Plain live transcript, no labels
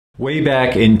Way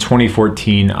back in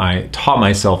 2014, I taught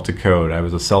myself to code. I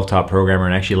was a self-taught programmer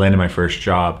and actually landed my first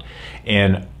job.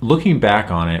 And looking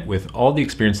back on it, with all the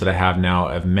experience that I have now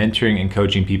of mentoring and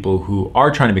coaching people who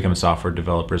are trying to become software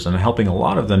developers and helping a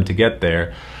lot of them to get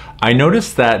there, I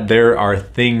noticed that there are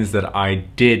things that I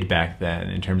did back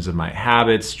then in terms of my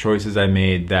habits, choices I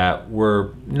made that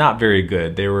were not very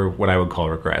good. They were what I would call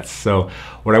regrets. So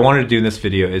what I wanted to do in this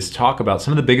video is talk about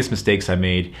some of the biggest mistakes I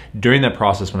made during that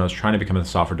process when I was trying to become a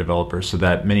software developer so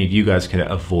that many of you guys can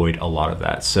avoid a lot of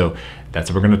that. So that's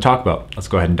what we're going to talk about. Let's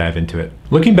go ahead and dive into it.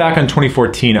 Looking back on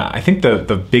 2014, I think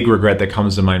the big regret that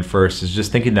comes to mind first is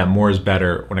just thinking that more is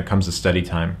better when it comes to study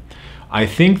time. I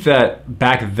think that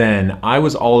back then I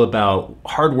was all about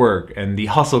hard work and the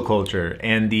hustle culture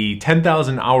and the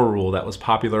 10,000 hour rule that was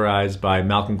popularized by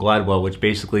Malcolm Gladwell, which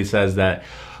basically says that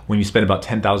when you spend about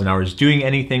 10,000 hours doing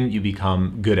anything, you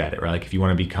become good at it, right? Like if you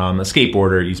want to become a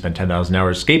skateboarder, you spend 10,000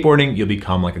 hours skateboarding, you'll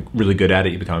become like really good at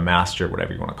it, you become a master,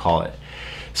 whatever you want to call it.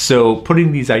 So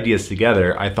putting these ideas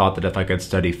together, I thought that if I could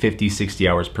study 50, 60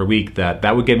 hours per week,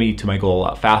 that would get me to my goal a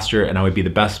lot faster and I would be the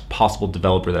best possible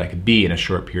developer that I could be in a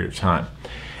short period of time.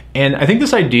 And I think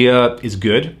this idea is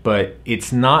good, but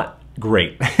it's not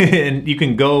great. And you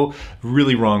can go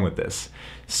really wrong with this.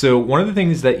 So one of the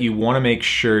things that you want to make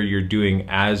sure you're doing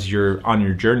as you're on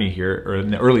your journey here, or in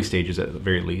the early stages at the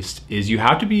very least, is you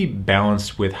have to be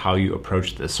balanced with how you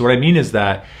approach this. So what I mean is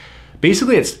that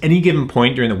basically, at any given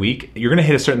point during the week, you're gonna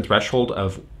hit a certain threshold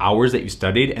of hours that you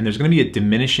studied, and there's gonna be a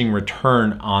diminishing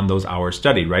return on those hours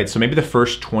studied, right? So maybe the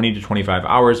first 20 to 25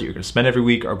 hours that you're gonna spend every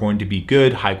week are going to be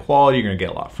good, high quality, you're gonna get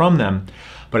a lot from them.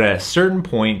 But at a certain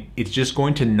point, it's just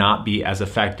going to not be as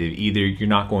effective. Either you're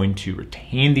not going to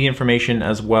retain the information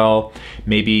as well.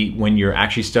 Maybe when you're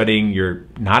actually studying, you're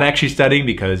not actually studying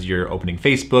because you're opening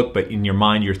Facebook, but in your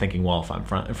mind, you're thinking, well, if I'm in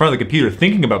front of the computer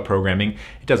thinking about programming,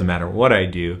 it doesn't matter what I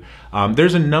do.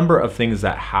 There's a number of things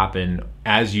that happen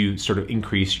as you sort of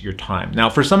increase your time. Now,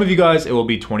 for some of you guys, it will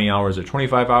be 20 hours or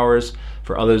 25 hours.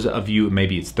 For others of you,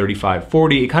 maybe it's 35,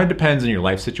 40. It kind of depends on your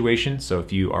life situation. So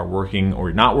if you are working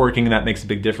or not working, that makes a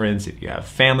big difference. If you have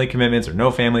family commitments or no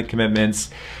family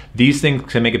commitments, these things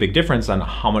can make a big difference on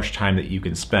how much time that you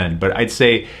can spend. But I'd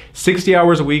say 60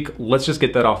 hours a week, let's just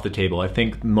get that off the table. I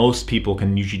think most people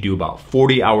can usually do about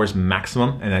 40 hours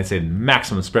maximum, and I'd say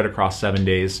maximum spread across 7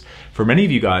 days. For many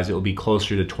of you guys, it will be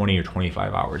closer to 20 or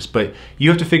 25 hours. But you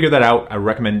have to figure that out. I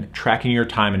recommend tracking your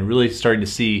time and really starting to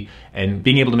see and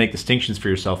being able to make distinctions for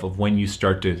yourself of when you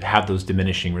start to have those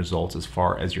diminishing results as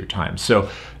far as your time. So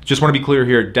just want to be clear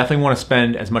here, definitely want to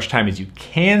spend as much time as you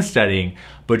can studying,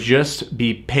 but just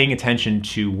be paying attention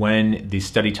to when the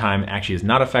study time actually is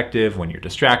not effective, when you're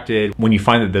distracted, when you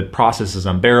find that the process is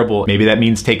unbearable. Maybe that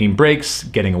means taking breaks,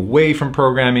 getting away from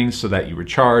programming so that you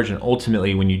recharge, and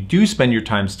ultimately when you do spend your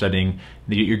time studying,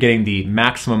 you're getting the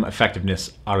maximum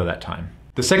effectiveness out of that time.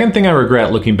 The second thing I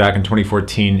regret looking back in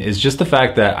 2014 is just the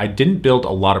fact that I didn't build a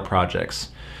lot of projects.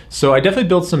 So I definitely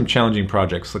built some challenging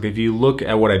projects. Like if you look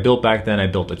at what I built back then, I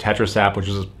built a Tetris app, which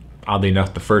was oddly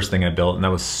enough the first thing I built, and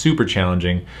that was super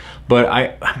challenging. But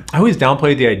I always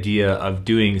downplayed the idea of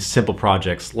doing simple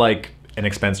projects like an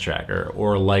expense tracker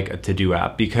or like a to-do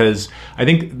app, because I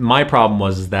think my problem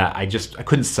was that I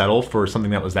couldn't settle for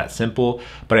something that was that simple,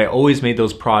 but I always made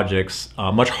those projects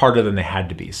much harder than they had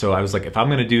to be. So I was like, if I'm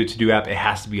gonna do a to-do app, it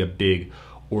has to be a big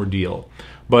ordeal.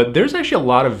 But there's actually a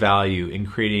lot of value in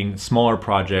creating smaller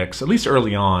projects, at least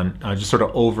early on, just sort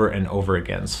of over and over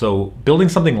again. So building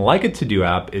something like a to-do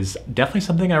app is definitely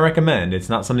something I recommend. It's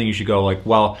not something you should go like,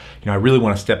 well, I really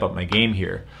want to step up my game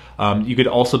here. You could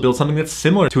also build something that's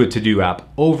similar to a to-do app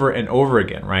over and over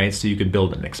again, right? So you could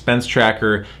build an expense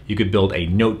tracker, you could build a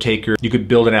note taker, you could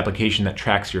build an application that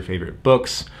tracks your favorite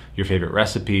books, your favorite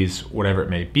recipes, whatever it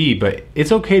may be. But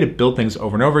it's okay to build things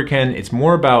over and over again. It's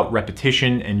more about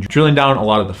repetition and drilling down a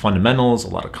lot of the fundamentals, a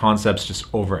lot of concepts just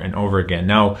over and over again.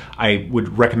 Now, I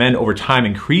would recommend over time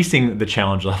increasing the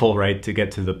challenge level, right, to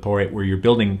get to the point where you're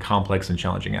building complex and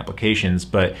challenging applications.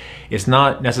 But it's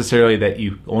not necessarily that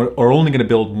you are only going to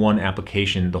build one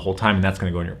application the whole time and that's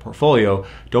going to go in your portfolio.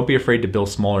 Don't be afraid to build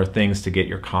smaller things to get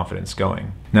your confidence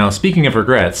going. Now, speaking of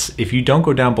regrets, if you don't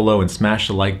go down below and smash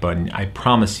the like button, I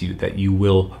promise you that you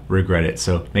will regret it.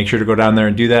 So make sure to go down there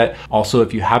and do that. Also,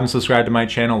 if you haven't subscribed to my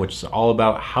channel, which is all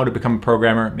about how to become a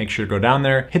programmer, make sure to go down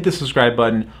there, hit the subscribe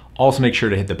button. Also make sure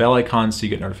to hit the bell icon so you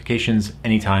get notifications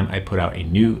anytime I put out a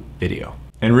new video.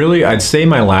 And really, I'd say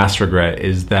my last regret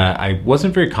is that I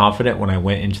wasn't very confident when I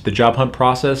went into the job hunt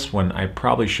process when I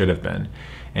probably should have been.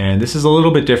 And this is a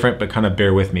little bit different, but kind of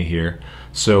bear with me here.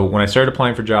 So when I started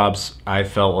applying for jobs, I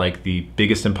felt like the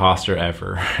biggest imposter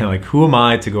ever. Like, who am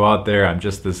I to go out there? I'm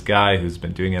just this guy who's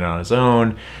been doing it on his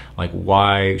own. Like,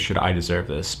 why should I deserve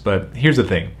this? But here's the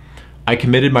thing. I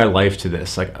committed my life to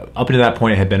this. Like, up until that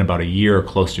point, it had been about a year or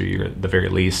close to a year at the very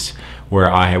least, where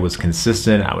I was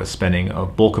consistent. I was spending a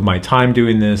bulk of my time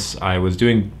doing this. I was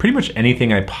doing pretty much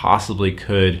anything I possibly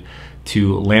could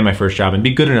to land my first job and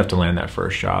be good enough to land that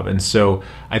first job. And so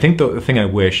I think the thing I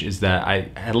wish is that I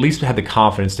at least had the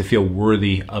confidence to feel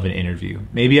worthy of an interview.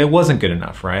 Maybe I wasn't good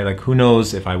enough, right? Like, who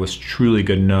knows if I was truly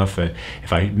good enough,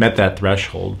 if I met that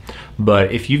threshold.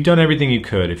 But if you've done everything you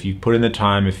could, if you've put in the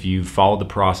time, if you've followed the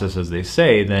process as they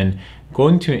say, then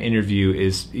going to an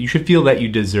interview you should feel that you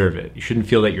deserve it. You shouldn't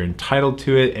feel that you're entitled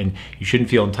to it, and you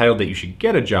shouldn't feel entitled that you should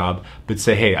get a job, but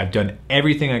say, hey, I've done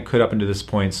everything I could up until this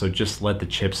point, so just let the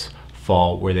chips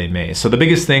fall where they may. So the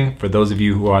biggest thing for those of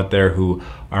you who are out there who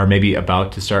are maybe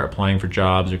about to start applying for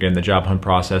jobs or getting the job hunt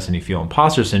process and you feel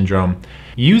imposter syndrome,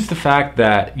 use the fact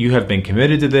that you have been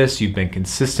committed to this, you've been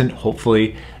consistent,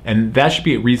 hopefully, and that should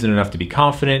be a reason enough to be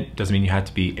confident. Doesn't mean you have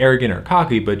to be arrogant or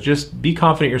cocky, but just be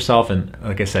confident yourself and,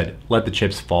 like I said, let the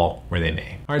chips fall where they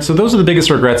may. All right, so those are the biggest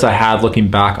regrets I have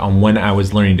looking back on when I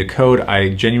was learning to code.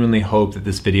 I genuinely hope that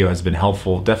this video has been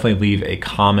helpful. Definitely leave a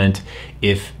comment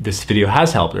if this video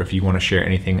has helped or if you want to share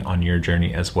anything on your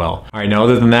journey as well. All right, now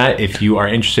other than that, if you are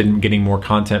interested in getting more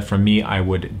content from me, I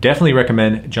would definitely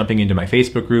recommend jumping into my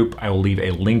Facebook group. I will leave a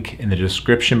link in the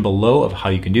description below of how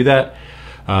you can do that.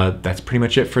 That's pretty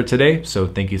much it for today. So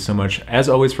thank you so much as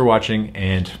always for watching,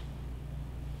 and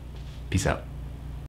peace out.